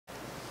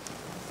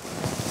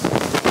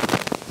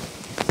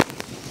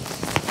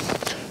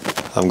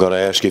I'm going to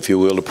ask, if you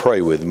will, to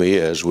pray with me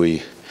as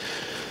we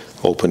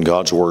open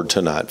God's Word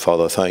tonight.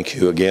 Father, thank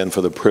you again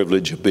for the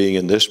privilege of being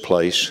in this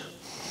place.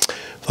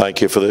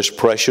 Thank you for this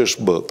precious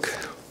book,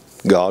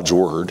 God's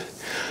Word.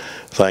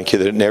 Thank you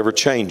that it never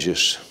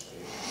changes.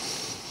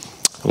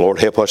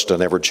 Lord, help us to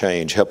never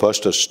change. Help us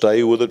to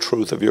stay with the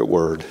truth of your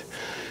Word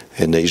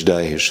in these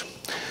days.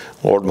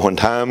 Lord, when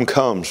time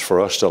comes for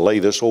us to lay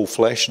this old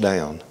flesh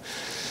down,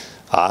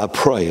 I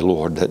pray,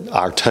 Lord, that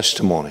our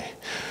testimony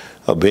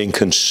of being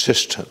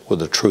consistent with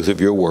the truth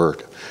of your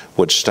word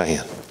would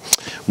stand.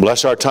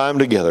 Bless our time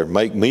together.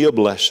 Make me a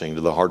blessing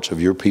to the hearts of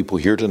your people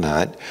here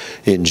tonight.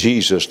 In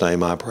Jesus'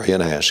 name I pray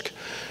and ask.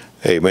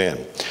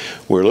 Amen.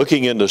 We're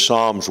looking into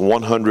Psalms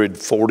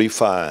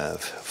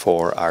 145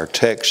 for our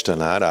text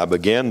tonight. I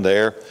began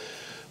there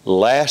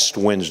last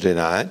Wednesday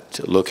night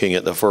looking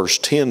at the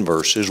first 10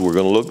 verses. We're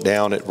going to look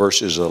down at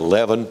verses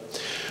 11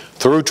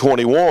 through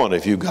 21.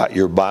 If you've got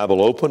your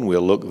Bible open,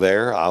 we'll look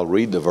there. I'll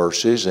read the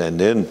verses and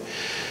then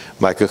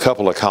make a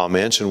couple of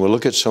comments, and we'll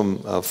look at some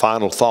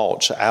final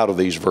thoughts out of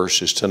these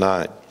verses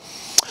tonight.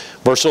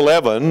 Verse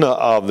 11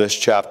 of this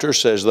chapter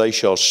says, "They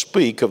shall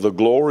speak of the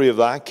glory of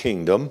thy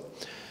kingdom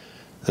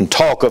and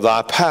talk of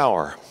thy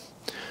power,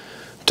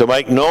 to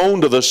make known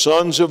to the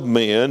sons of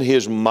men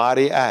his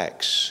mighty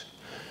acts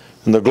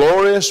and the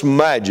glorious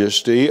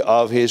majesty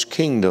of his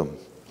kingdom.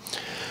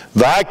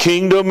 Thy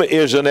kingdom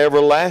is an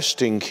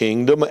everlasting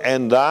kingdom,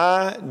 and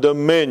thy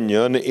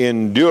dominion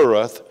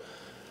endureth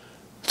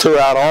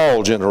throughout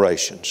all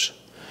generations.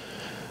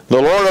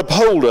 The Lord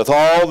upholdeth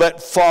all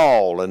that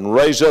fall, and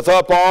raiseth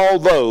up all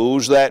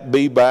those that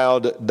be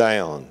bowed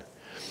down.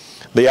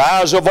 The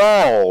eyes of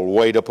all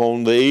wait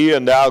upon thee,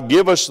 and thou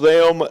givest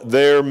them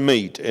their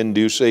meat in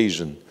due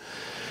season.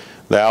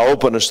 Thou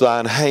openest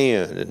thine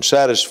hand, and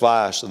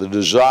satisfiest the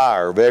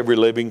desire of every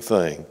living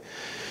thing.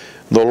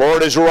 The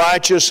Lord is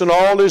righteous in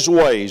all his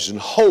ways, and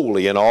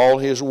holy in all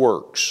his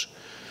works.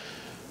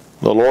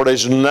 The Lord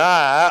is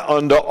nigh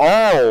unto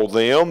all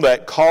them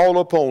that call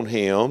upon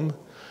him,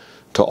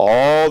 to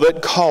all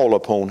that call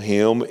upon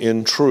him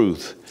in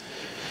truth.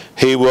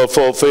 He will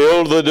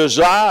fulfill the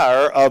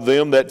desire of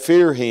them that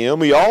fear him.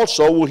 He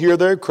also will hear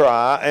their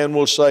cry and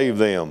will save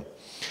them.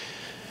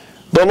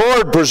 The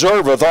Lord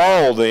preserveth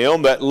all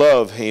them that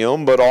love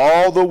him, but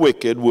all the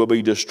wicked will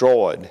be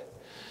destroyed.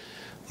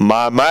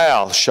 My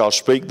mouth shall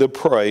speak the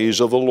praise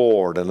of the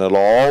Lord, and let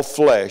all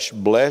flesh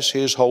bless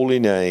his holy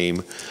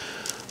name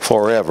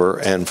forever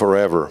and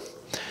forever."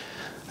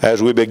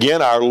 As we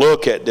begin our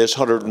look at this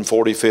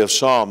 145th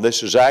Psalm,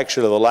 this is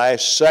actually the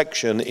last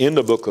section in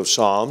the book of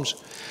Psalms,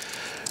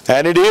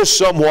 and it is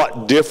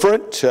somewhat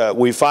different.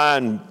 We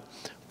find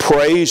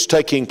praise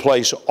taking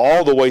place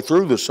all the way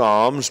through the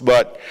Psalms,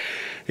 but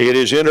it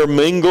is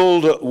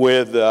intermingled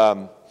with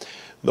the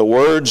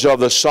words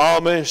of the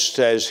psalmist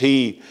as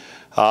he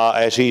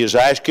is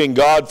asking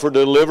God for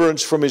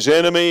deliverance from his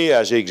enemy,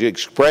 as he's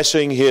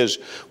expressing his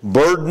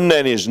burden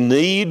and his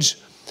needs.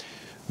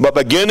 But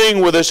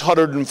beginning with this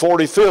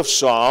 145th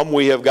Psalm,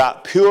 we have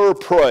got pure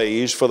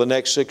praise for the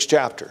next 6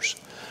 chapters.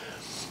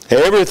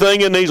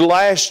 Everything in these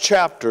last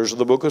chapters of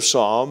the book of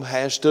Psalm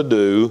has to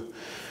do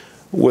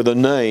with the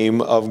name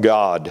of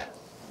God.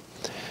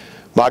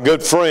 My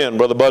good friend,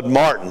 Brother Bud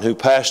Martin, who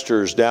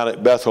pastors down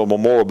at Bethel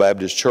Memorial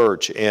Baptist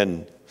Church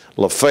in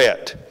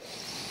Lafayette,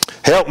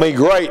 helped me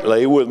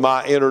greatly with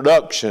my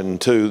introduction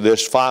to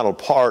this final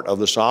part of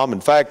the Psalm. In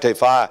fact,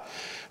 if I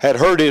had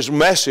heard his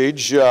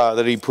message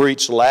that he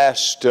preached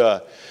last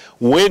Thursday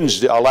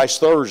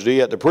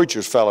at the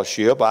Preacher's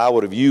Fellowship, I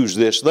would have used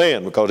this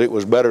then, because it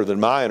was better than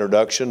my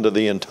introduction to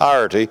the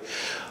entirety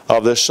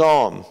of this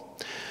psalm.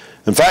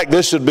 In fact,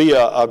 this would be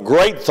a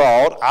great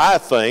thought, I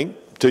think,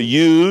 to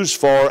use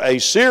for a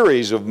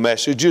series of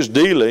messages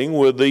dealing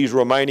with these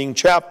remaining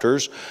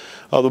chapters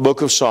of the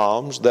book of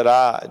Psalms that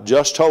I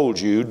just told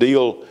you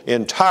deal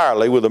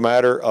entirely with the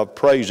matter of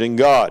praising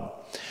God.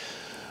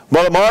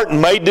 Brother Martin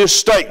made this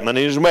statement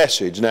in his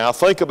message. Now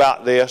think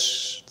about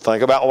this.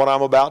 Think about what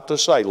I'm about to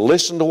say.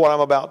 Listen to what I'm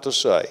about to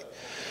say.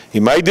 He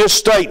made this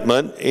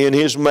statement in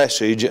his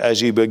message as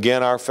he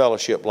began our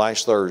fellowship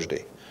last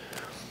Thursday.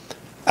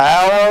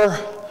 Our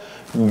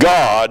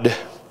God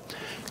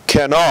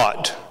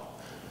cannot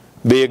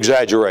be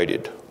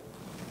exaggerated.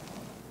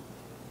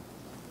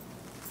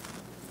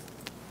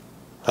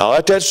 Now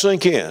let that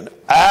sink in.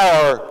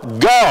 Our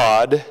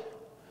God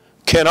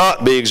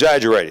cannot be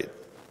exaggerated.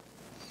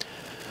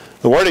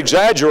 The word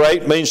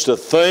exaggerate means to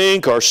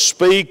think or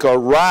speak or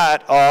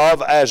write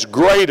of as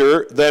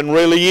greater than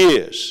really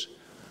is.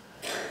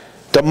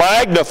 To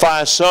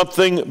magnify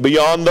something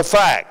beyond the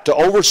fact, to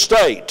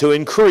overstate, to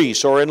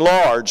increase or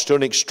enlarge to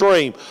an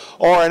extreme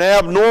or an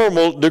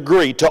abnormal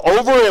degree, to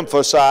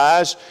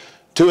overemphasize,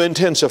 to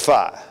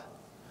intensify.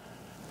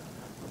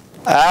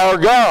 Our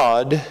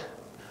God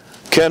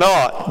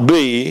cannot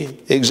be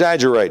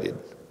exaggerated.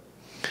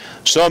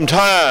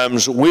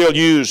 Sometimes we'll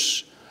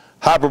use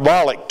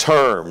hyperbolic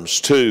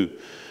terms to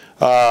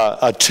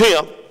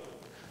attempt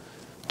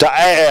to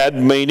add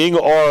meaning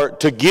or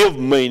to give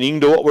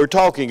meaning to what we're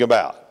talking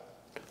about.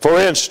 For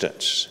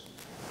instance,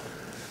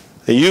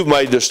 You've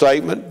made the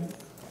statement,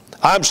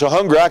 I'm so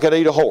hungry I could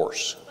eat a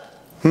horse.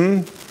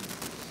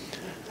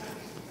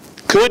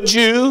 Could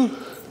you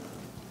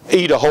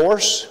eat a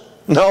horse?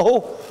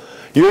 No,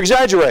 you're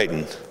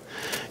exaggerating.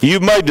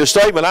 You've made the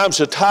statement, I'm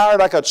so tired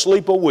I could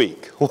sleep a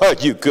week. Well,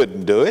 you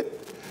couldn't do it.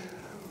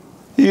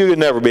 You would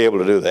never be able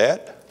to do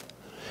that.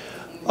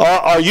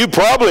 Or you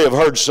probably have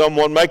heard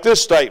someone make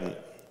this statement.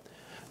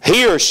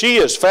 He or she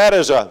is fat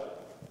as a...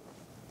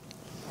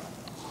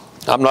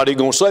 I'm not even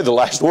going to say the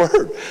last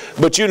word,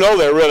 but you know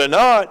they're really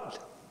not.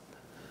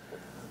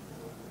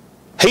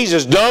 He's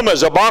as dumb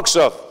as a box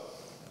of...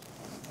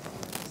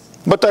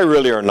 But they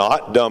really are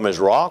not dumb as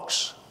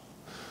rocks.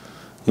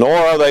 Nor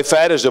are they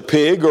fat as a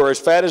pig or as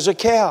fat as a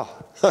cow.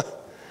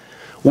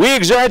 We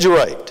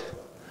exaggerate.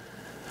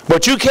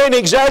 But you can't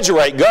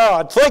exaggerate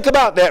God. Think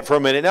about that for a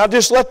minute. Now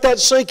just let that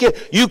sink in.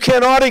 You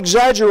cannot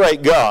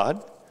exaggerate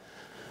God.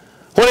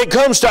 When it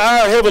comes to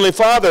our Heavenly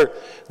Father,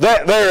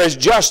 there is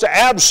just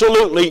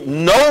absolutely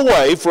no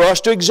way for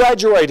us to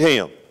exaggerate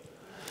Him.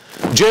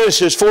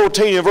 Genesis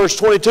 14 and verse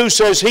 22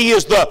 says He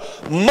is the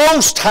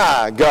Most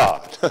High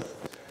God.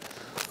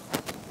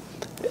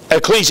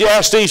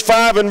 Ecclesiastes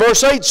 5 and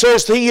verse 8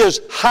 says He is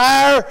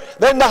higher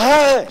than the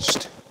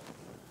highest.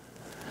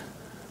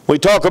 We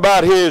talk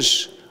about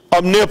His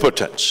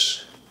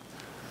omnipotence.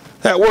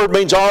 That word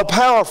means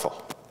all-powerful.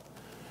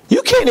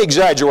 You can't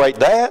exaggerate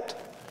that.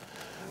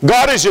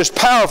 God is as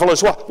powerful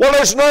as what? Well,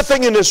 there's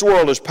nothing in this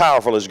world as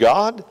powerful as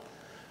God.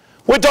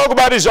 We talk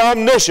about His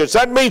omniscience.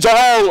 That means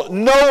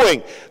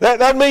all-knowing.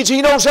 That means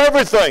He knows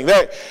everything.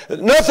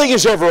 Nothing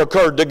has ever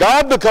occurred to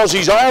God because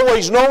He's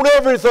always known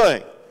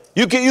everything.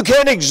 You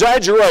can't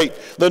exaggerate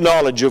the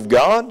knowledge of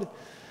God.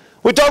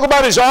 We talk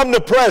about His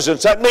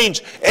omnipresence. That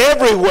means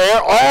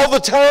everywhere, all the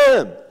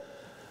time.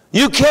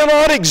 You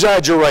cannot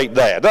exaggerate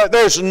that.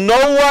 There's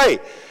no way.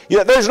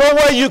 There's no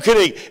way you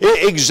can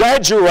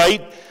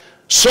exaggerate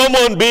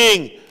someone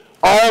being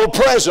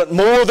all-present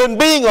more than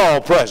being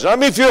all-present. I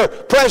mean, if you're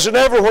present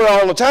everywhere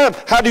all the time,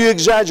 how do you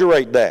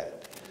exaggerate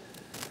that?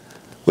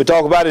 We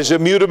talk about His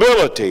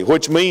immutability,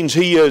 which means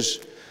He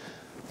is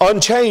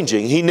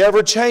unchanging. He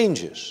never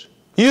changes.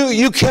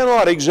 You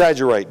cannot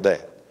exaggerate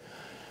that.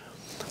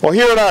 Well,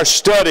 here in our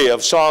study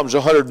of Psalms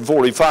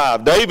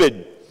 145,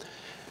 David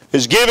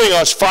is giving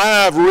us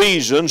 5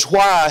 reasons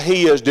why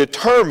he is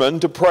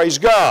determined to praise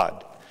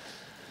God.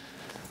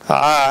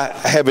 I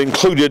have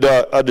included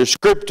a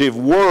descriptive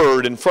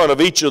word in front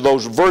of each of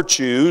those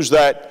virtues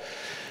that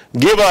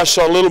give us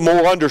a little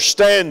more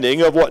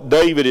understanding of what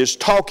David is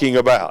talking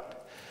about.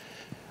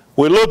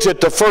 We looked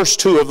at the first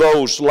 2 of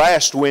those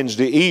last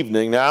Wednesday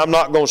evening. Now, I'm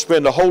not going to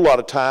spend a whole lot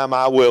of time.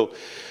 I will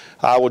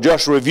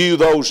just review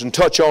those and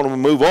touch on them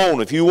and move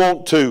on. If you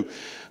want to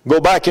go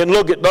back and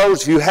look at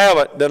those, if you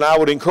haven't, then I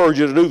would encourage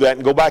you to do that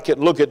and go back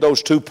and look at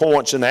those 2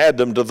 points and add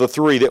them to the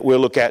 3 that we'll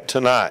look at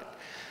tonight.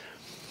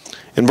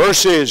 In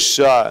verses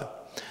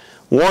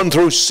 1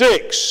 through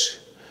 6,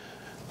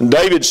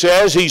 David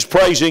says he's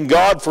praising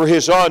God for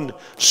His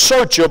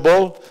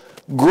unsearchable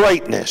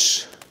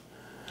greatness.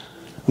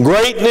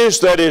 Greatness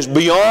that is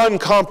beyond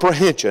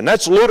comprehension.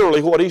 That's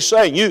literally what he's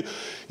saying.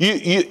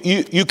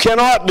 You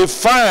cannot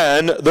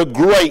define the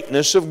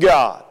greatness of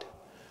God.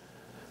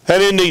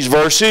 And in these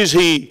verses,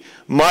 he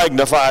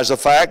magnifies the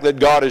fact that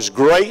God is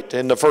great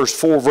in the first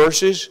 4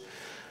 verses.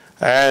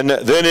 And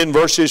then in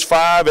verses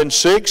 5 and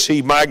 6,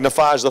 he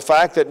magnifies the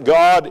fact that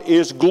God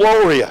is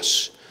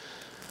glorious.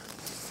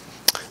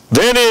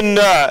 Then in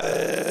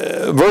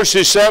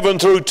verses 7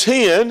 through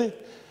 10,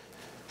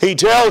 he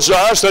tells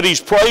us that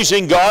he's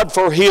praising God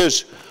for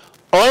His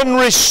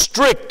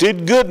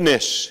unrestricted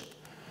goodness.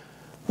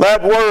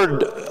 That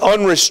word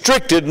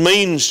unrestricted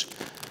means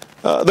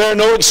there are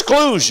no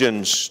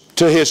exclusions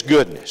to His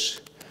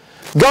goodness.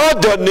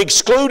 God doesn't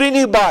exclude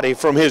anybody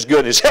from His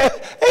goodness.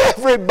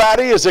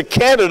 Everybody is a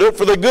candidate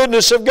for the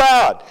goodness of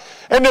God.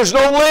 And there's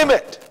no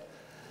limit.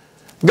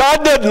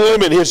 God doesn't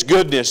limit His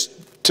goodness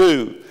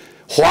to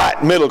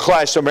white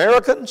middle-class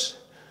Americans.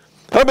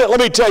 Let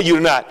me tell you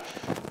tonight,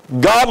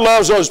 God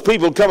loves those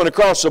people coming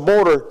across the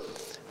border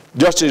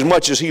just as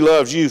much as He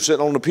loves you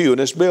sitting on the pew in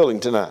this building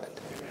tonight.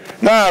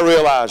 Now I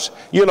realize,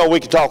 we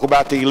can talk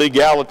about the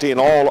illegality and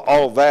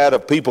all of that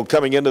of people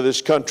coming into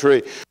this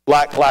country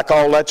like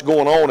all that's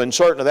going on, and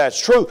certainly that's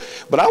true.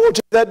 But I want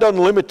to tell you that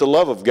doesn't limit the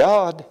love of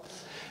God.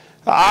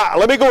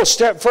 Let me go a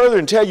step further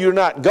and tell you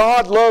tonight,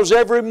 God loves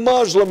every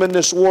Muslim in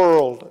this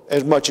world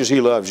as much as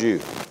He loves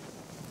you.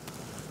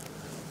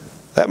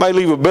 That may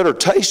leave a bitter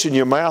taste in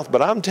your mouth,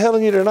 but I'm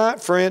telling you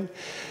tonight, friend,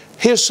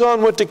 His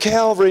Son went to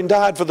Calvary and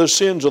died for the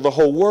sins of the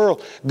whole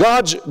world.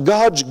 God's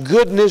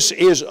goodness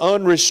is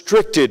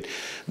unrestricted.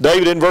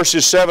 David in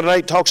verses 7 and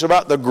 8 talks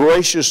about the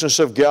graciousness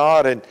of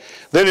God. And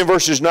then in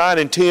verses 9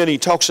 and 10 he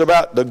talks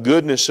about the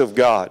goodness of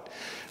God.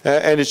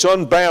 And it's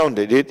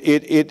unbounded.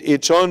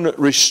 It's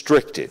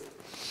unrestricted.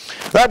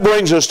 That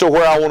brings us to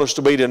where I want us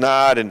to be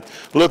tonight, and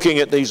looking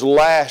at these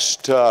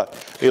last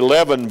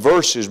 11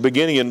 verses,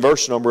 beginning in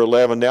verse number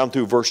 11 down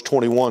through verse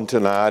 21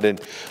 tonight. And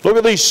look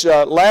at these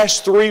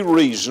last 3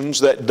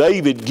 reasons that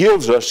David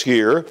gives us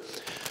here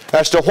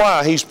as to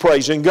why he's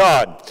praising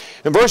God.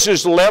 In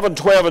verses 11,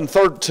 12, and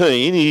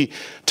 13, he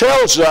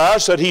tells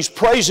us that he's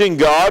praising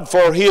God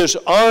for his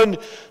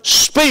unspeakable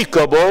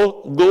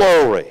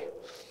glory.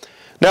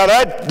 Now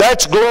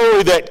that's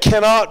glory that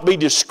cannot be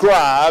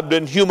described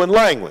in human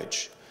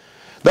language.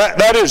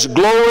 That is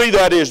glory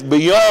that is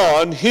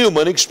beyond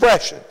human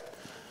expression.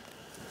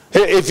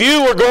 If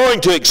you were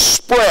going to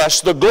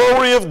express the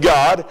glory of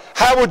God,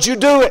 how would you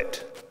do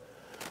it?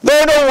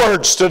 There are no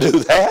words to do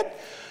that.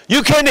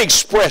 You can't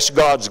express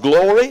God's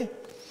glory.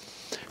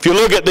 If you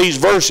look at these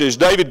verses,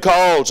 David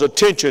calls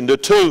attention to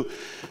two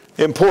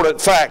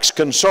important facts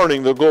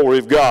concerning the glory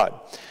of God.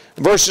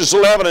 In verses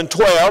 11 and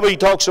 12, he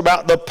talks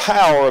about the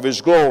power of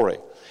his glory.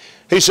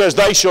 He says,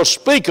 "They shall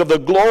speak of the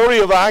glory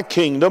of thy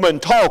kingdom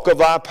and talk of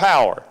thy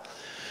power,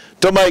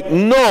 to make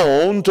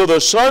known to the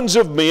sons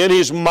of men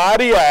his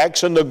mighty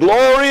acts and the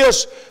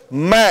glorious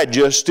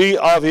majesty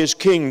of his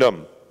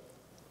kingdom."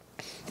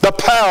 The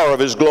power of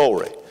his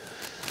glory.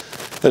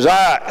 As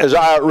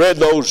I read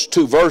those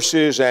two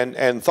verses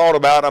and thought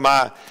about them,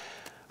 I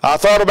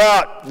thought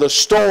about the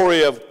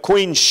story of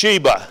Queen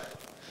Sheba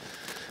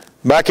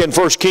back in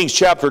 1 Kings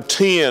chapter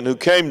 10, who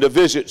came to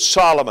visit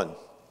Solomon.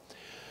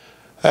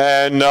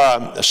 And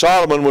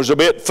Solomon was a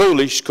bit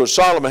foolish, because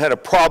Solomon had a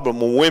problem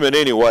with women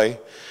anyway.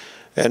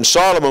 And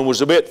Solomon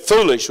was a bit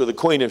foolish with the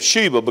Queen of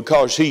Sheba,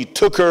 because he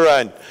took her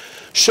and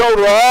showed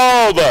her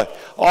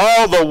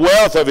all the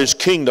wealth of his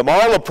kingdom,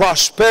 all the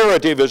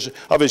prosperity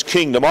of his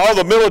kingdom, all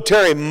the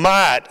military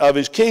might of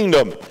his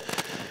kingdom.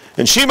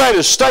 And she made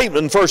a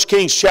statement in 1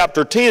 Kings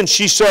chapter 10.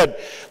 She said,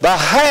 "The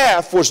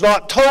half was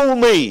not told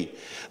me.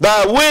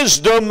 Thy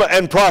wisdom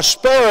and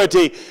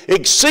prosperity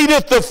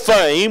exceedeth the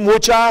fame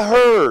which I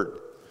heard."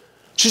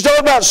 She's talking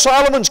about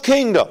Solomon's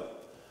kingdom.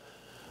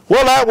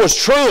 Well, that was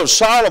true of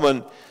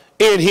Solomon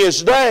in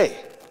his day.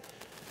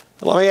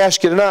 Let me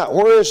ask you tonight,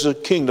 where is the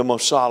kingdom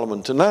of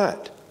Solomon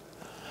tonight?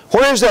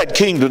 Where is that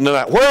kingdom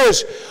tonight? Where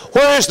is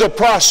the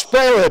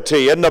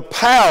prosperity and the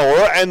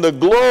power and the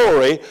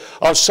glory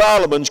of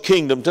Solomon's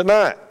kingdom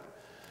tonight?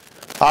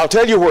 I'll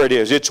tell you where it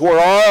is. It's where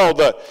all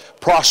the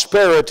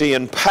prosperity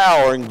and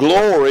power and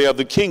glory of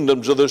the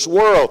kingdoms of this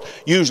world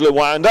usually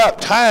wind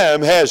up.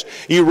 Time has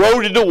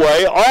eroded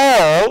away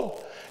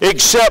all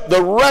except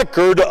the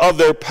record of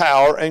their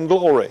power and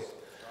glory.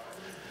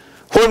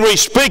 When we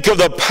speak of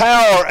the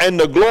power and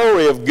the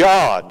glory of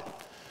God,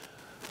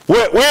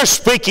 we're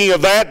speaking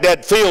of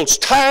that fills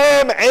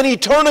time and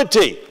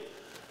eternity.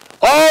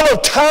 All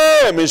of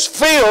time is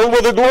filled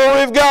with the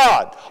glory of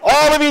God.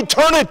 All of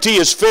eternity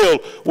is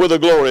filled with the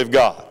glory of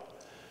God.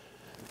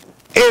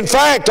 In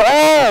fact,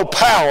 all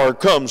power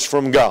comes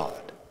from God.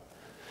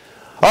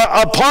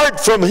 Apart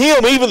from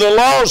Him, even the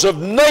laws of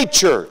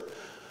nature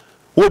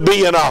would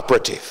be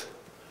inoperative.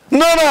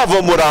 None of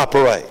them would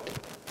operate.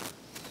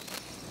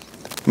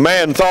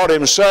 Man thought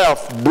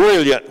himself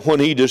brilliant when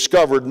he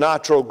discovered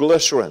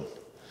nitroglycerin.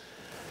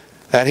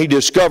 And he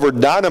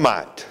discovered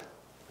dynamite,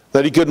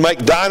 that he could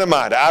make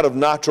dynamite out of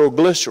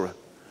nitroglycerin.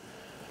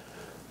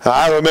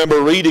 I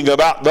remember reading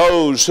about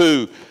those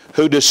who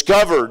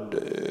discovered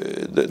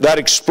that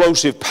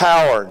explosive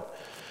power.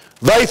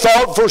 They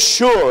thought for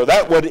sure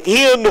that would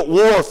end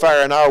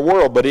warfare in our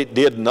world, but it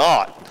did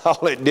not.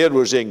 All it did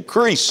was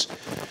increase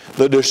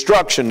the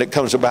destruction that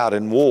comes about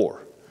in war.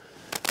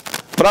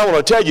 But I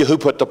want to tell you who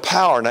put the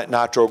power in that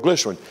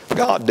nitroglycerin.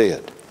 God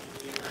did.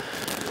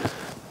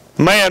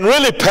 Man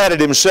really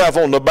patted himself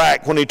on the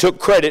back when he took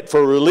credit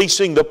for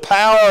releasing the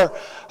power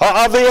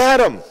of the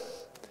atom.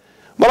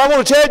 But I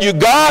want to tell you,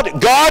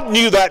 God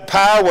knew that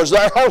power was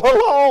there all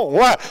along.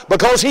 Why?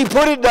 Because He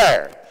put it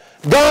there.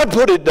 God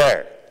put it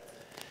there.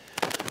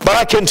 But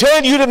I can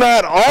tell you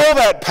tonight, all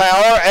that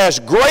power, as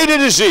great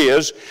as it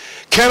is,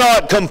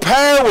 cannot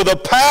compare with the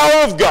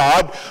power of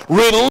God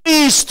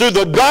released through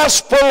the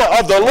gospel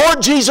of the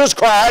Lord Jesus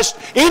Christ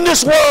in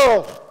this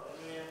world.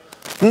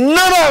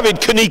 None of it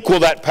can equal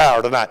that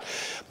power tonight.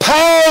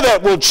 Power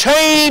that will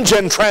change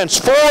and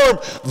transform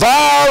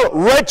vile,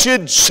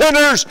 wretched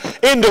sinners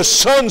into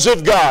sons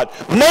of God,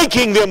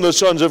 making them the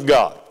sons of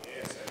God.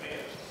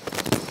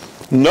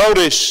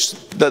 Notice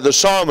that the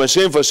psalmist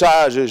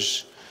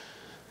emphasizes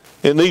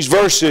in these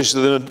verses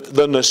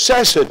the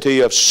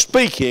necessity of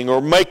speaking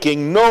or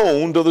making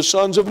known to the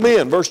sons of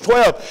men. Verse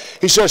 12,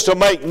 he says to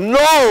make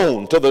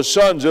known to the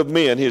sons of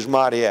men His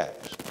mighty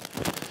acts.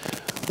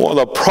 One of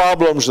the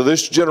problems of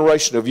this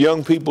generation of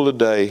young people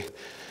today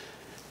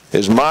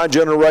is my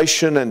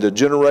generation and the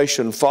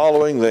generation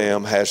following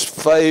them has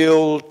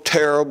failed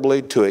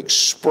terribly to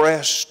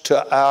express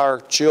to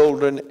our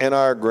children and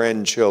our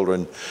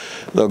grandchildren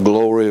the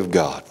glory of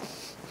God.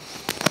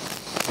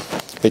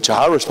 It's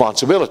our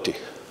responsibility.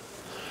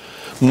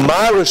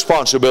 My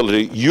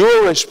responsibility,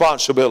 your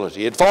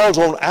responsibility. It falls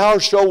on our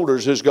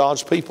shoulders as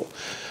God's people.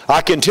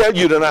 I can tell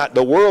you tonight,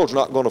 the world's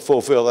not going to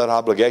fulfill that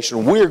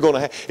obligation. We're going to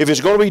have, if it's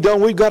going to be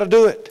done, we've got to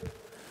do it.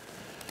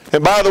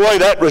 And by the way,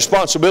 that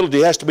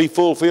responsibility has to be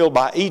fulfilled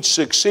by each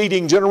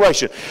succeeding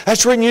generation.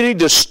 That's when you need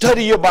to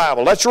study your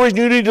Bible. That's when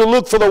you need to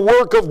look for the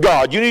work of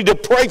God. You need to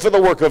pray for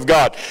the work of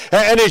God.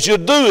 And as you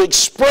do,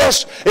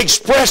 express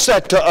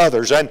that to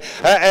others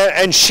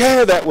and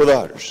share that with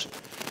others.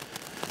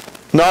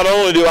 Not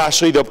only do I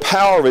see the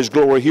power of His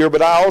glory here,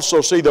 but I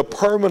also see the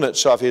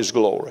permanence of His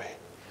glory.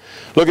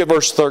 Look at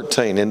verse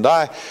 13. And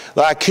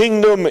thy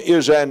kingdom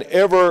is an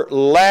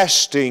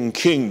everlasting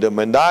kingdom,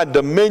 and thy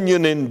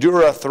dominion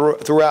endureth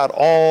throughout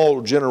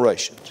all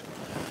generations.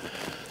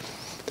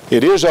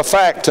 It is a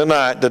fact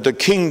tonight that the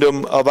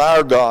kingdom of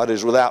our God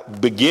is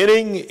without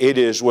beginning, it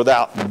is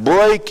without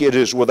break, it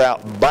is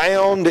without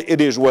bound,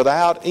 it is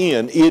without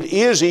end. It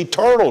is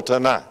eternal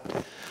tonight.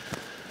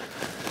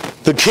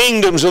 The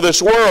kingdoms of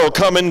this world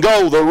come and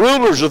go. The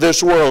rulers of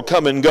this world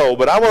come and go.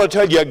 But I want to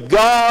tell you,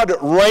 God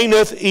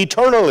reigneth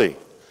eternally.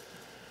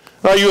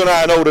 Now, you and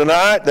I know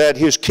tonight that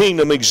His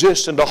kingdom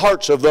exists in the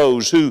hearts of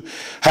those who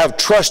have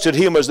trusted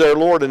Him as their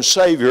Lord and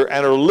Savior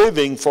and are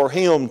living for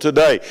Him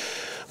today.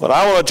 But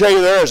I want to tell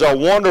you, there is a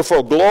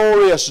wonderful,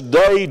 glorious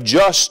day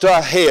just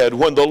ahead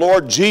when the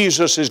Lord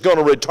Jesus is going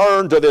to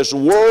return to this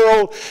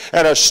world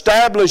and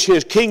establish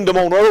His kingdom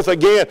on earth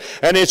again.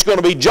 And it's going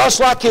to be just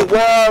like it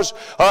was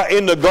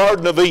in the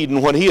Garden of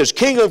Eden when He is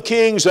King of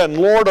Kings and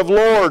Lord of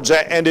Lords.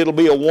 And it'll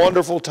be a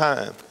wonderful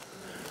time.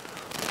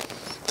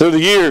 Through the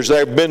years,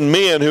 there have been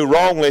men who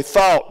wrongly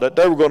thought that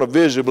they were going to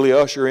visibly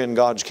usher in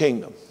God's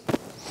kingdom.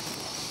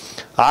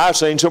 I've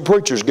seen some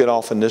preachers get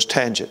off in this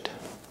tangent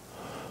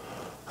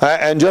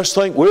and just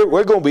think we're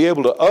going to be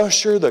able to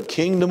usher the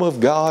kingdom of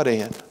God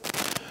in.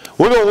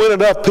 We're going to win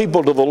enough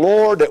people to the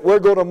Lord that we're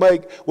going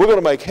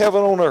to make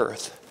heaven on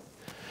earth.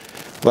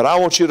 But I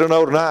want you to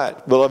know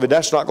tonight, beloved,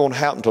 that's not going to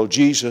happen until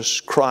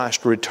Jesus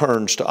Christ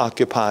returns to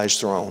occupy His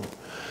throne.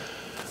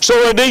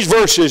 So in these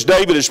verses,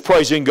 David is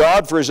praising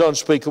God for His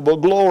unspeakable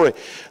glory.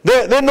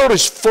 Then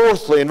notice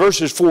fourthly, in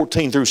verses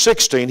 14 through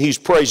 16, he's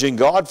praising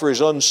God for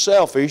His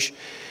unselfish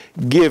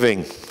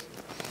giving.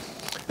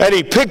 And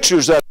he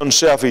pictures that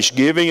unselfish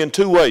giving in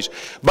two ways.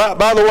 By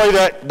the way,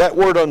 that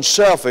word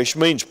unselfish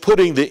means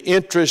putting the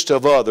interest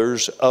of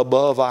others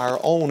above our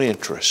own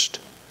interest.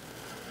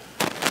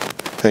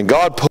 And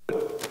God put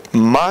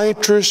my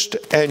interest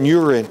and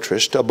your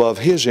interest above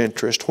His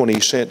interest when He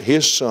sent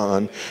His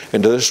Son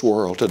into this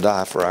world to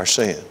die for our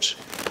sins.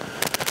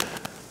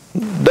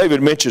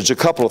 David mentions a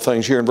couple of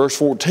things here. In verse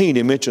 14,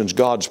 he mentions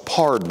God's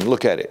pardon.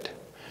 Look at it.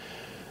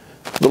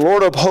 The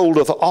Lord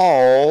upholdeth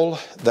all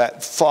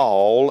that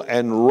fall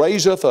and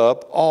raiseth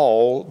up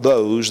all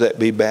those that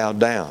be bowed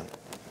down.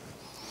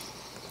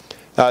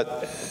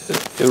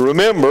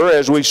 Remember,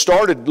 as we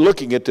started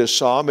looking at this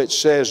psalm, it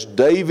says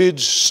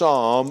David's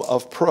psalm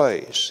of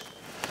praise.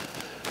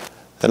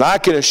 And I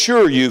can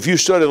assure you, if you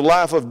study the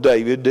life of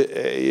David,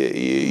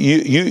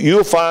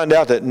 you'll find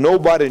out that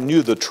nobody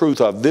knew the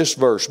truth of this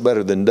verse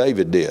better than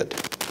David did.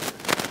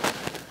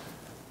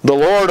 The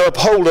Lord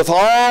upholdeth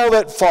all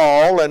that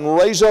fall and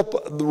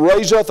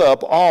raiseth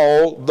up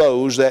all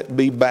those that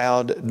be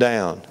bowed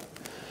down.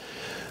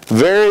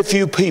 Very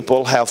few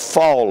people have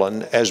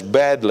fallen as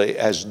badly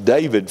as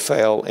David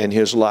fell in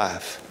his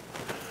life.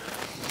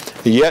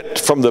 Yet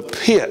from the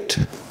pit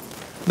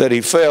that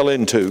he fell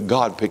into,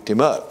 God picked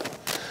him up.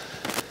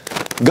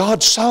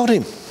 God sought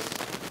him.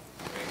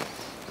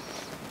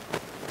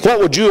 What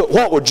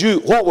would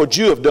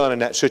you have done in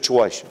that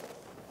situation?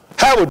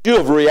 How would you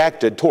have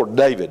reacted toward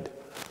David?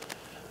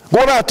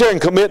 Going out there and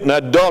committing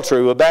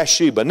adultery with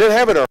Bathsheba and then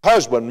having her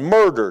husband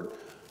murdered.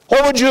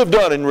 What would you have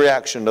done in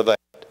reaction to that?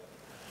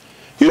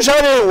 You say,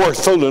 he ain't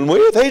worth fooling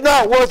with. He's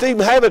not worth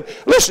even having.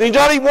 Listen, he's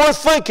not even worth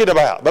thinking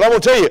about. But I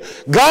want to tell you,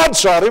 God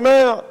sought him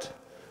out.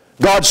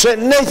 God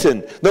sent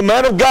Nathan, the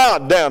man of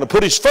God, down to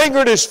put his finger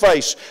in his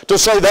face to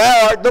say,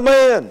 thou art the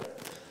man.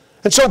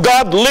 And so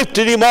God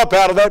lifted him up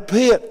out of that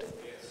pit.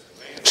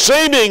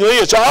 Seemingly,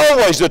 it's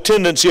always the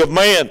tendency of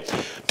man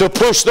to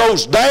push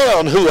those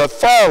down who have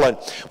fallen.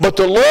 But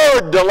the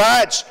Lord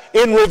delights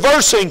in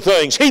reversing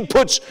things. He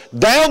puts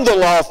down the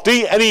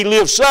lofty and He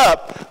lifts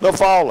up the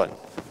fallen.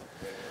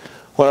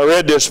 When I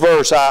read this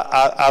verse,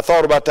 I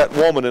thought about that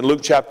woman in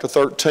Luke chapter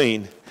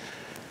 13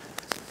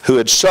 who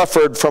had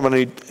suffered from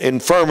an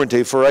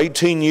infirmity for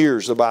 18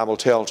 years, the Bible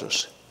tells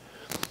us.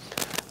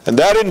 And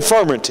that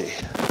infirmity,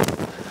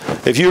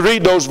 if you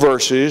read those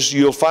verses,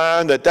 you'll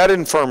find that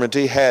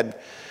infirmity had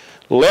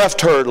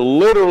left her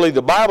literally,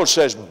 the Bible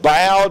says,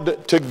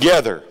 bowed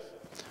together.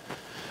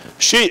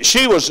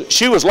 She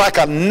was like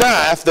a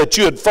knife that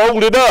you had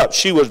folded up.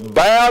 She was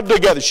bowed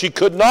together. She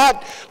could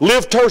not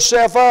lift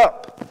herself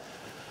up.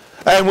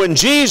 And when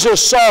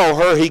Jesus saw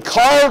her, He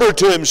called her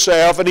to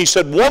Himself and He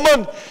said,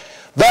 woman,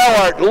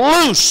 thou art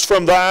loose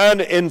from thine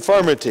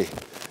infirmity.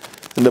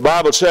 And the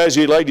Bible says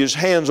He laid His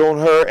hands on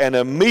her and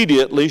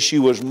immediately she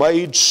was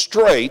made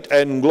straight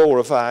and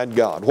glorified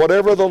God.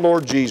 Whatever the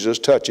Lord Jesus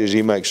touches,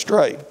 He makes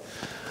straight.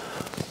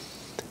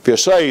 If you're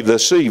saved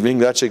this evening,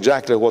 that's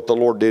exactly what the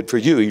Lord did for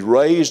you. He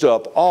raised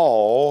up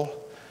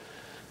all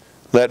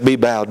that be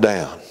bowed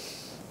down.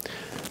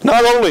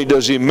 Not only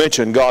does he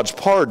mention God's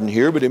pardon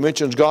here, but he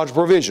mentions God's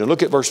provision.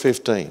 Look at verse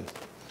 15.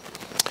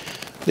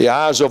 The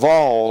eyes of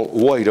all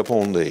wait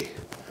upon thee.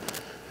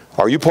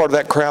 Are you part of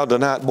that crowd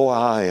tonight? Boy,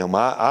 I am.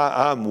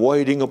 I'm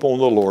waiting upon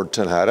the Lord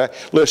tonight.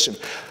 Listen,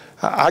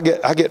 I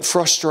get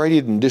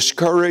frustrated and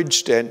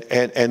discouraged, and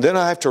then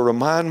I have to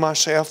remind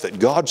myself that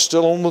God's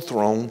still on the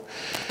throne.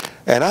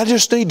 And I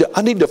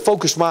need to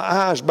focus my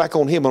eyes back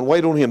on Him and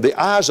wait on Him. The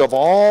eyes of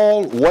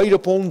all wait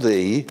upon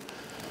thee,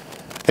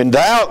 and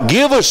thou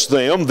givest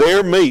them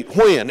their meat.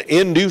 When?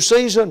 In due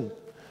season.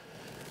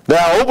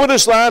 Thou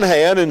openest thine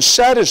hand and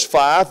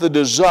satisfieth the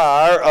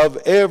desire of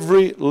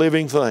every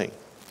living thing.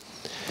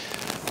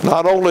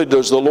 Not only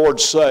does the Lord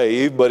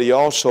save, but He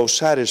also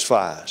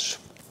satisfies.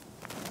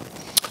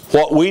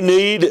 What we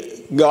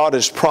need, God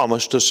has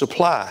promised to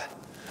supply.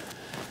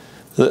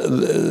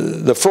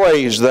 The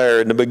phrase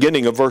there in the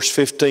beginning of verse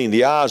 15,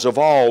 the eyes of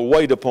all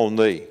wait upon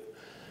thee.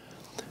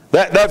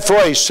 That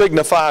phrase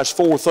signifies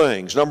four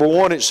things. Number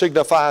one, it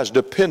signifies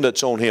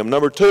dependence on Him.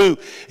 Number two,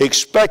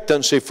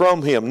 expectancy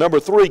from Him.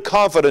 Number three,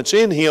 confidence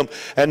in Him.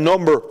 And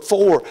number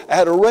four,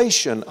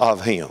 adoration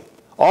of Him.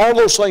 All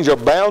those things are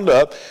bound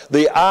up.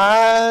 The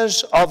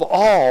eyes of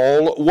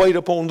all wait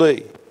upon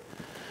thee.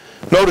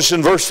 Notice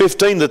in verse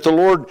 15 that the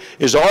Lord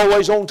is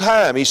always on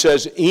time. He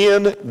says,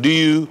 in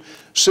due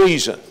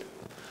season.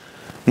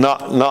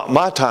 Not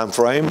my time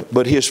frame,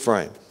 but His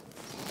frame.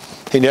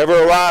 He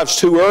never arrives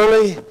too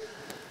early,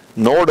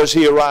 nor does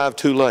He arrive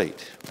too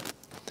late.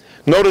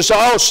 Notice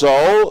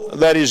also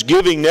that His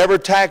giving never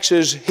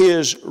taxes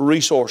His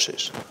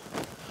resources.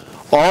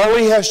 All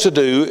He has to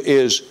do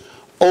is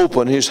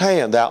open His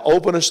hand. Thou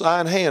openest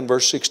thine hand,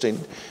 verse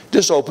 16.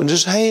 Just opens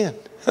His hand.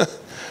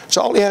 That's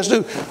all He has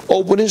to do.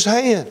 Open His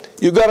hand.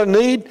 You got a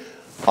need?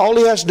 All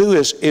He has to do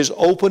is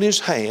open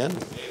His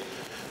hand,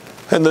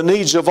 and the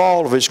needs of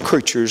all of His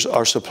creatures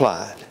are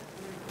supplied.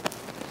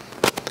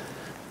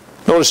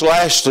 Notice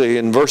lastly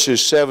in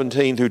verses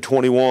 17 through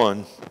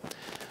 21,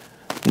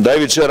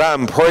 David said,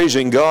 I'm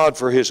praising God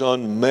for His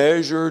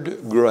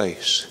unmeasured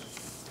grace.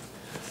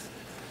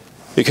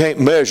 You can't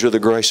measure the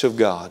grace of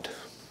God.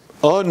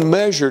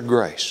 Unmeasured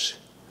grace.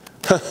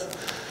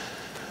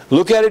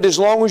 Look at it as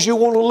long as you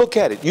want to look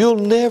at it. You'll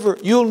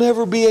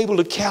never be able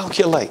to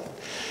calculate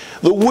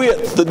the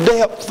width, the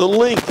depth, the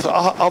length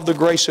of the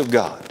grace of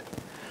God.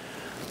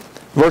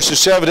 Verses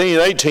 17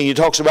 and 18, he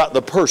talks about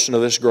the person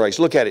of this grace.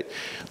 Look at it.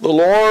 The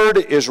Lord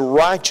is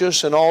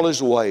righteous in all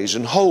His ways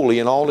and holy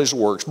in all His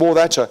works. Boy,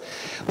 that's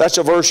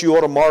a verse you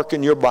ought to mark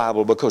in your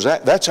Bible, because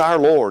that's our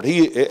Lord.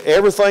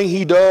 Everything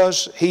He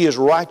does, He is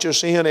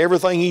righteous in.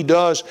 Everything He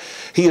does,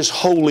 He is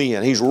holy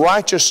in. He's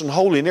righteous and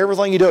holy in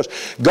everything He does.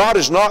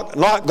 God's not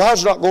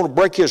going to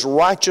break His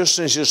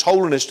righteousness, His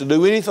holiness to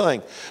do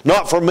anything.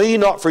 Not for me,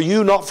 not for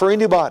you, not for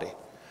anybody.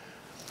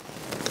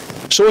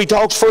 So he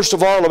talks first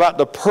of all about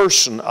the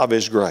person of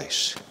His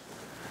grace.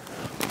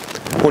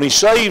 When He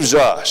saves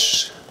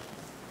us,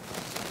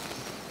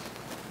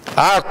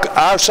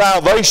 our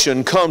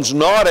salvation comes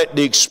not at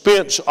the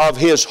expense of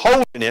His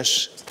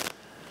holiness,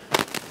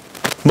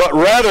 but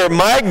rather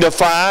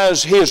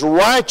magnifies His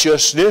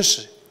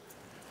righteousness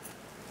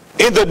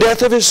in the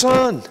death of His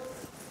Son.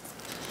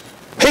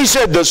 He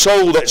said, the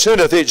soul that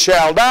sinneth, it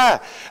shall die.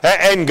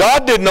 And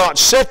God did not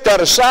set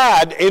that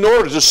aside in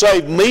order to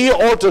save me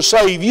or to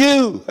save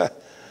you.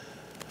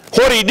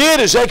 What He did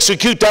is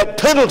execute that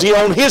penalty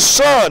on His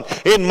Son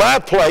in my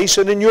place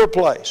and in your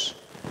place.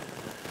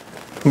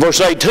 In verse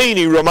 18,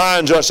 he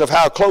reminds us of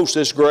how close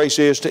this grace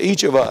is to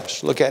each of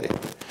us. Look at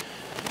it.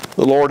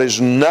 The Lord is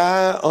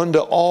nigh unto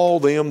all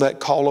them that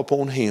call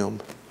upon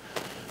Him,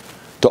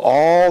 to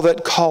all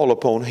that call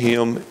upon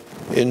Him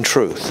in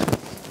truth.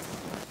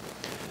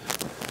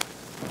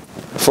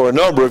 For a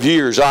number of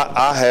years,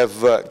 I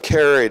have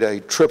carried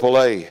a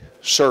AAA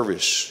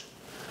service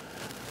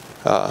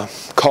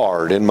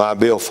card in my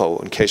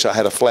billfold in case I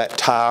had a flat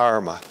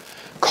tire, my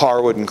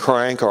car wouldn't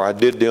crank, or I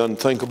did the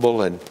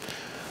unthinkable and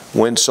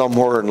went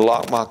somewhere and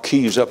locked my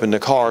keys up in the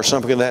car, or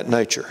something of that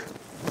nature.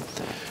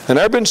 And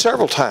there have been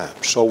several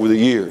times over the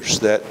years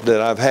that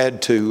I've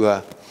had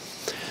to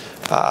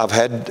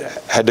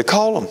had to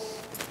call them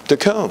to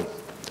come,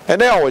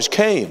 and they always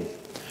came.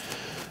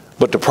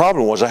 But the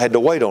problem was I had to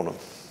wait on them.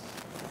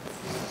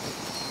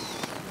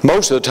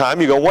 Most of the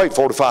time, you're going to wait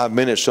 45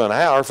 minutes to an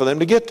hour for them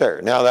to get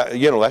there. Now,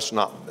 that's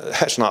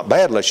not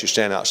bad unless you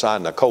stand outside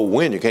in the cold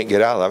wind. You can't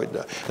get out of it,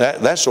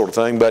 that sort of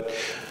thing.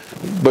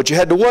 But you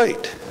had to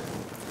wait.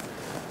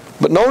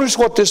 But notice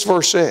what this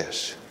verse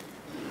says.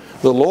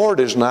 The Lord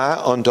is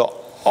nigh unto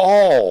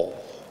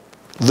all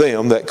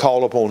them that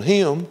call upon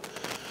Him,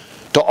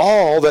 to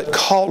all that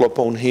call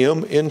upon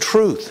Him in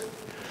truth.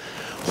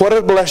 What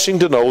a blessing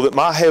to know that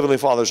my Heavenly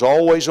Father is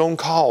always on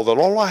call, that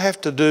all I have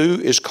to do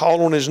is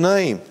call on His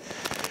name.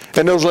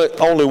 And there's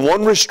only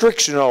one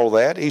restriction in all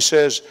that. He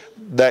says,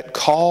 that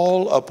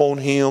call upon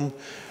Him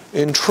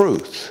in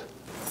truth.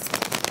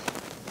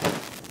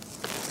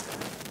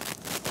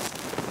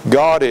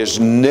 God is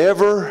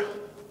never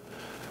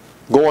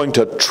going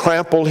to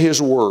trample His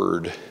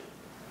word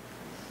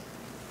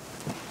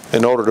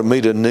in order to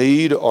meet a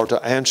need or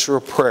to answer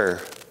a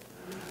prayer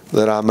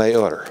that I may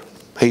utter.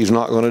 He's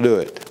not going to do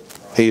it.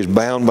 He is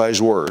bound by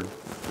His Word.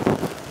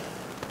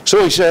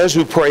 So He says,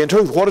 who pray in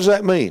truth. What does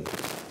that mean?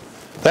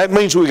 That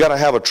means we've got to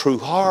have a true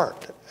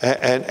heart.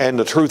 And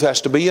the truth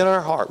has to be in our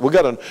heart. We've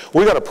got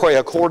to pray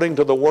according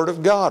to the Word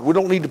of God. We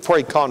don't need to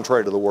pray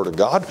contrary to the Word of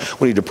God.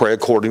 We need to pray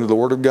according to the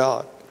Word of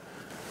God.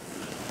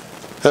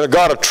 And a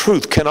God of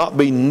truth cannot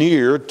be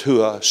near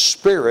to a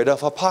spirit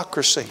of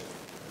hypocrisy.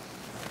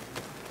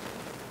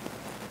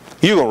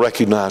 You're going to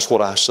recognize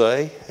what I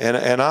say.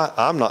 And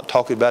I'm not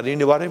talking about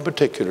anybody in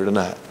particular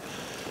tonight.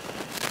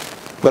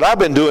 But I've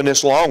been doing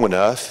this long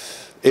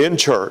enough in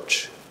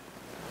church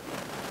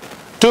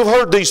to have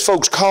heard these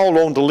folks called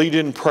on to lead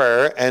in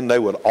prayer, and they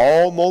would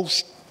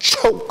almost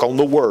choke on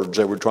the words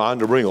they were trying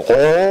to bring.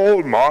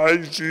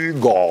 Almighty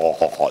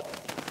God.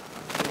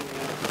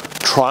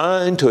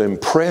 Trying to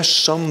impress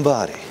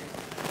somebody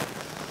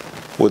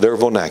with their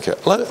vernacular.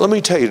 Let me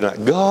tell you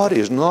tonight, God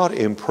is not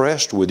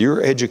impressed with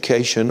your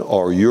education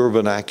or your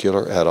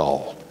vernacular at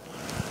all.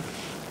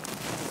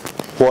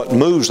 What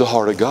moves the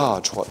heart of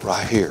God is what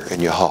right here in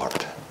your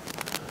heart.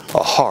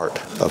 A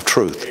heart of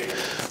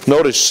truth.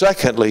 Notice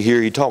secondly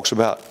here he talks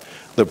about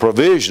the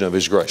provision of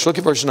His grace. Look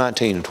at verses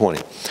 19 and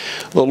 20.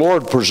 The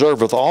Lord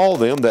preserveth all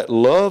them that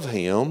love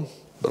Him,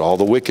 but all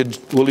the wicked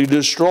will He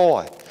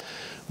destroy.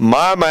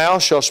 My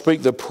mouth shall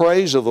speak the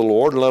praise of the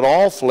Lord, and let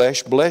all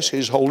flesh bless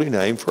His holy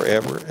name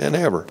forever and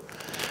ever.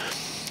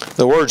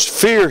 The words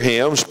fear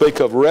Him speak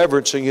of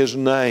reverencing His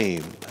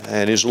name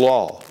and His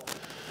law.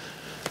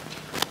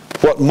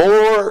 What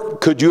more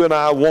could you and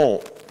I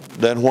want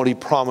than what He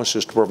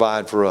promises to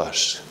provide for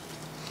us?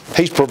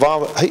 He's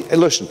provided.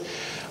 Listen,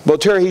 but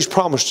Terry, He's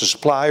promised to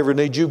supply every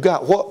need you've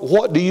got.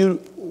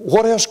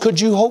 What else could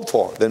you hope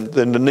for than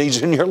the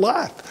needs in your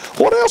life?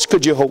 What else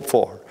could you hope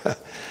for?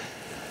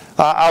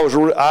 I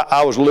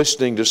was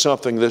listening to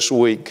something this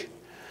week.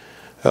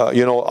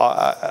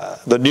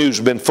 The news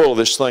has been full of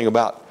this thing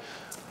about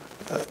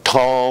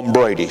Tom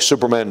Brady.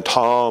 Superman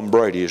Tom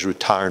Brady is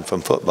retiring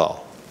from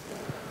football,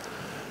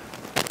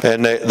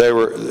 and they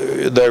were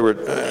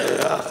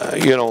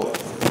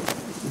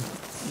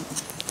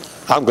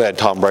I'm glad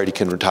Tom Brady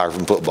can retire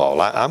from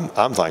football.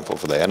 I'm thankful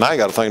for that. And I ain't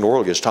got a thing in the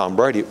world against Tom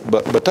Brady.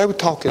 But they were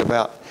talking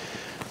about,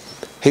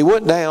 he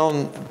went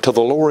down to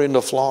the lower end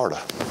of Florida.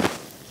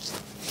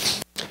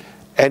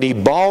 And he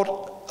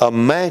bought a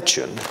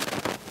mansion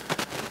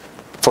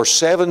for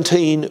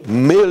 $17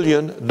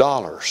 million.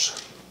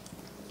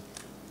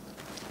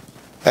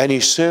 And he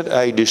sent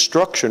a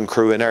destruction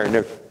crew in there, and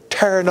they're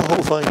tearing the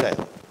whole thing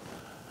down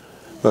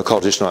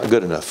because it's not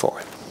good enough for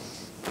him.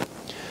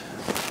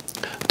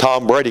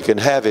 Tom Brady can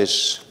have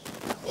his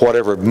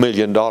whatever $1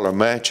 million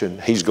mansion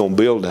he's going to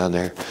build down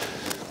there,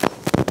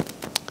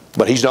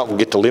 but he's not going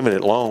to get to live in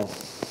it long.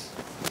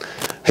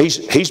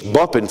 He's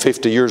bumping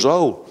 50 years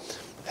old.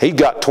 He's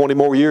got 20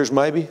 more years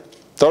maybe,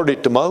 30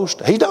 at the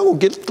most. He's not going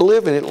to get to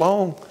live in it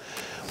long.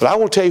 But I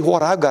will tell you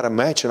what, I've got a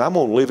mansion I'm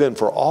going to live in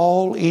for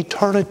all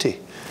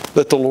eternity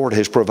that the Lord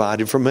has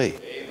provided for me.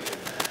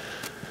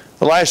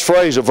 The last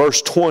phrase of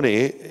verse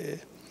 20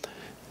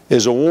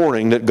 is a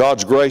warning that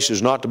God's grace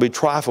is not to be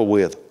trifled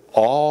with.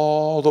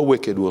 All the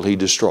wicked will He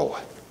destroy.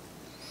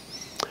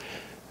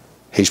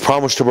 He's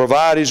promised to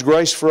provide His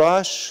grace for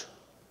us,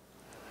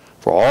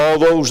 for all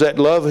those that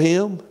love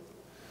Him.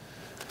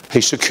 He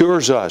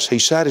secures us. He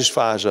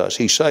satisfies us.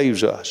 He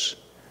saves us.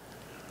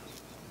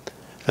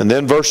 And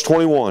then verse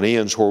 21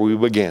 ends where we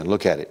began.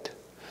 Look at it.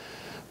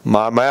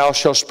 My mouth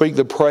shall speak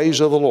the praise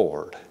of the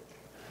Lord,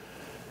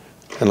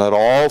 and let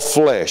all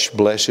flesh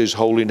bless His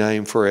holy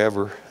name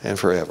forever and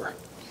forever.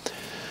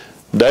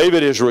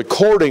 David is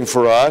recording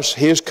for us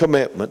his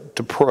commitment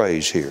to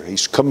praise here.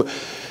 He's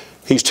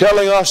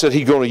telling us that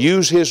he's going to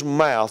use his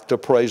mouth to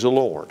praise the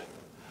Lord.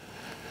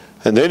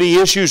 And then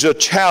he issues a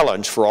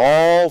challenge for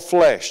all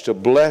flesh to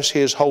bless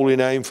His holy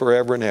name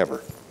forever and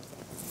ever.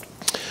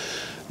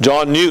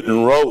 John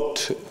Newton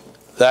wrote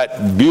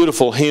that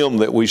beautiful hymn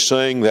that we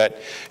sing that,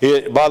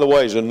 by the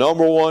way, is the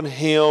 #1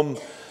 hymn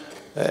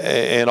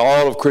in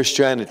all of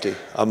Christianity,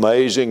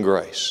 Amazing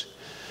Grace.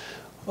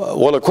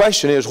 Well, the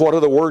question is, what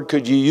other word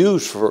could you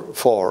use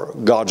for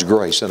God's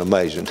grace and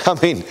amazing? I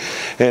mean,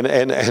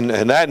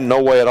 and that in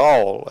no way at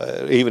all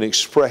even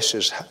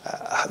expresses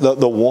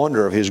the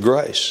wonder of His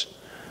grace.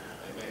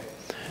 Amen.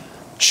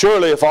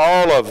 Surely if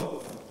all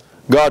of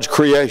God's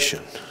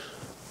creation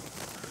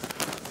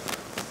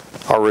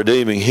are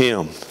redeeming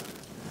Him,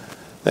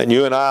 then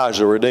you and I as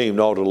the redeemed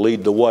ought to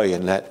lead the way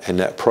in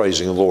that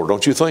praising the Lord.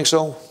 Don't you think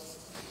so?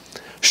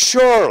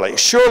 Surely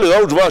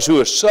those of us who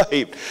are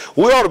saved,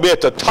 we ought to be at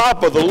the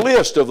top of the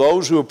list of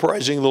those who are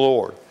praising the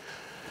Lord.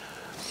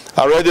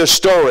 I read this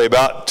story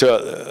about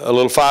a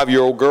little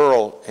 5-year-old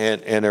girl,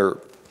 and her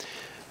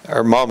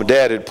mom and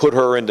dad had put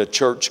her into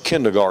church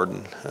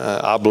kindergarten.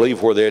 I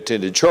believe where they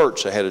attended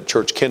church, they had a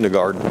church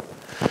kindergarten.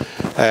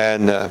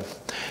 And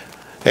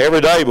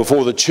every day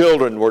before the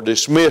children were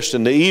dismissed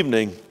in the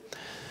evening,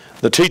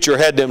 the teacher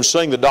had them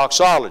sing the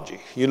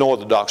doxology. You know what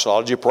the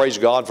doxology, praise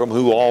God from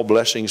whom all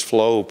blessings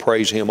flow,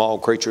 praise Him all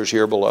creatures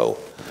here below.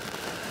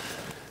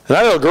 And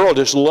that little girl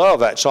just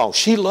loved that song.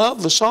 She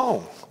loved the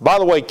song. By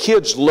the way,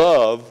 kids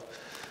love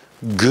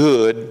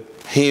good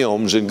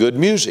hymns and good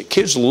music.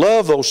 Kids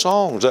love those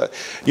songs.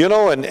 You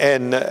know,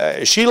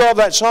 and she loved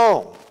that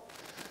song.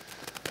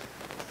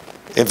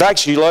 In fact,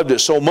 she loved it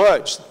so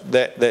much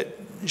that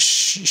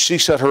she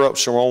set her up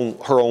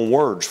her own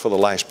words for the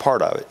last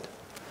part of it.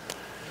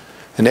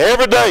 And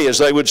every day as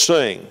they would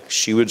sing,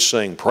 she would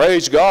sing,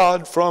 "Praise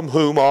God from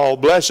whom all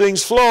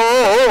blessings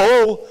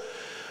flow.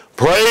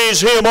 Praise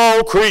Him,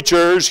 all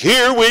creatures,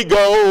 here we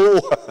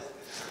go."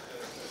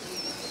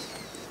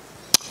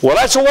 Well,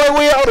 that's the way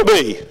we ought to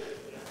be.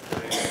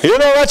 You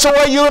know, that's the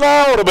way you and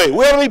I ought to be.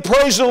 We ought to be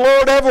praising the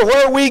Lord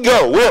everywhere we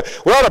go.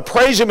 We ought to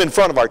praise Him in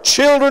front of our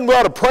children. We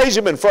ought to praise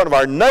Him in front of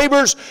our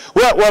neighbors.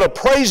 We ought to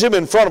praise Him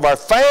in front of our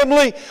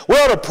family. We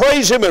ought to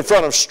praise Him in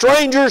front of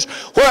strangers.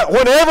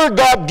 Whenever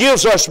God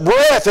gives us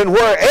breath and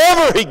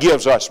wherever He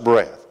gives us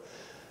breath,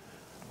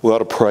 we ought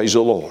to praise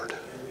the Lord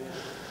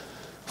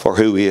for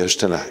who He is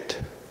tonight.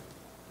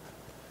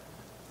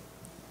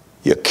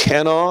 You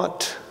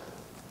cannot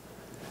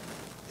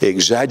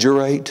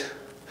exaggerate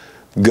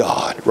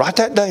God. Write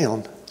that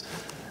down.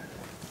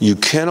 You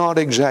cannot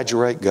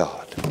exaggerate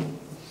God.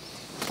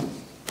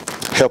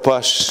 Help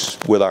us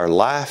with our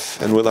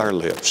life and with our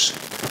lips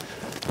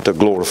to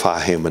glorify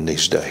Him in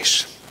these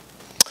days.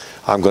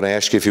 I'm going to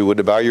ask you if you would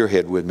to bow your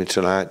head with me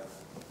tonight.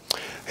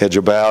 Heads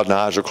are bowed and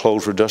eyes are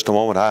closed for just a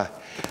moment.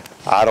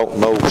 I don't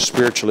know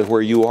spiritually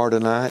where you are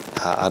tonight.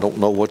 I don't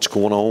know what's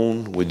going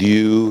on with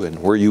you and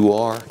where you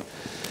are.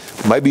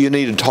 Maybe you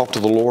need to talk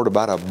to the Lord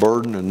about a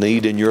burden, a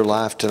need in your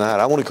life tonight.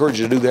 I want to encourage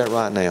you to do that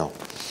right now.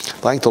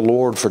 Thank the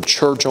Lord for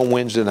church on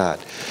Wednesday night.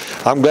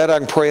 I'm glad I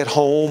can pray at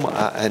home,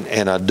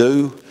 and I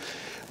do.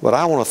 But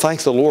I want to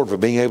thank the Lord for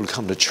being able to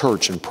come to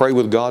church and pray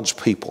with God's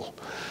people.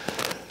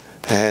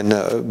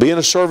 And be in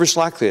a service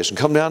like this and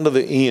come down to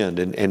the end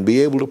and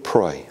be able to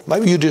pray.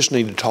 Maybe you just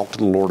need to talk to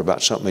the Lord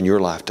about something in your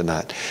life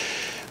tonight.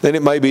 Then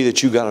it may be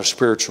that you got a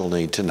spiritual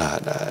need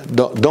tonight.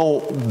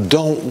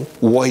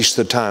 Don't waste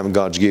the time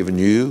God's given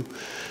you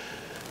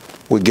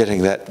with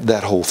getting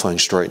that whole thing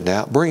straightened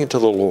out. Bring it to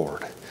the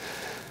Lord.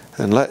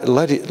 And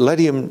let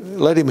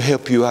Him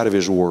help you out of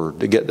His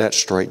Word to get that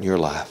straight in your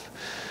life.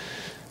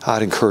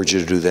 I'd encourage you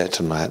to do that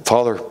tonight.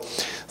 Father,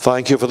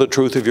 thank you for the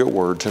truth of your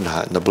Word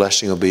tonight and the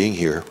blessing of being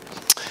here.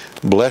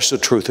 Bless the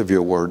truth of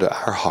your Word to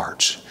our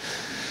hearts.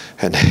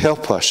 And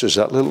help us as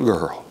that little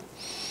girl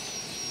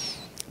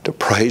to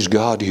praise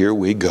God. Here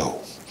we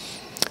go.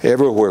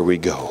 Everywhere we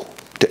go.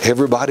 To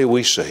everybody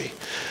we see.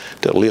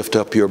 To lift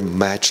up your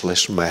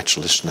matchless,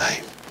 matchless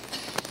name.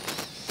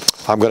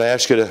 I'm going to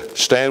ask you to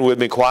stand with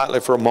me quietly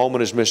for a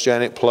moment as Miss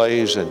Janet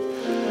plays. And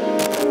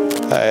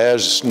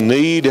as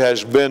need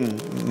has been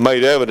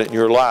made evident in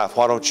your life,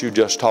 why don't you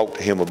just talk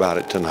to Him about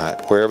it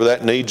tonight? Wherever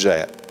that need's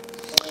at,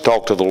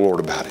 talk to the Lord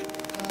about it.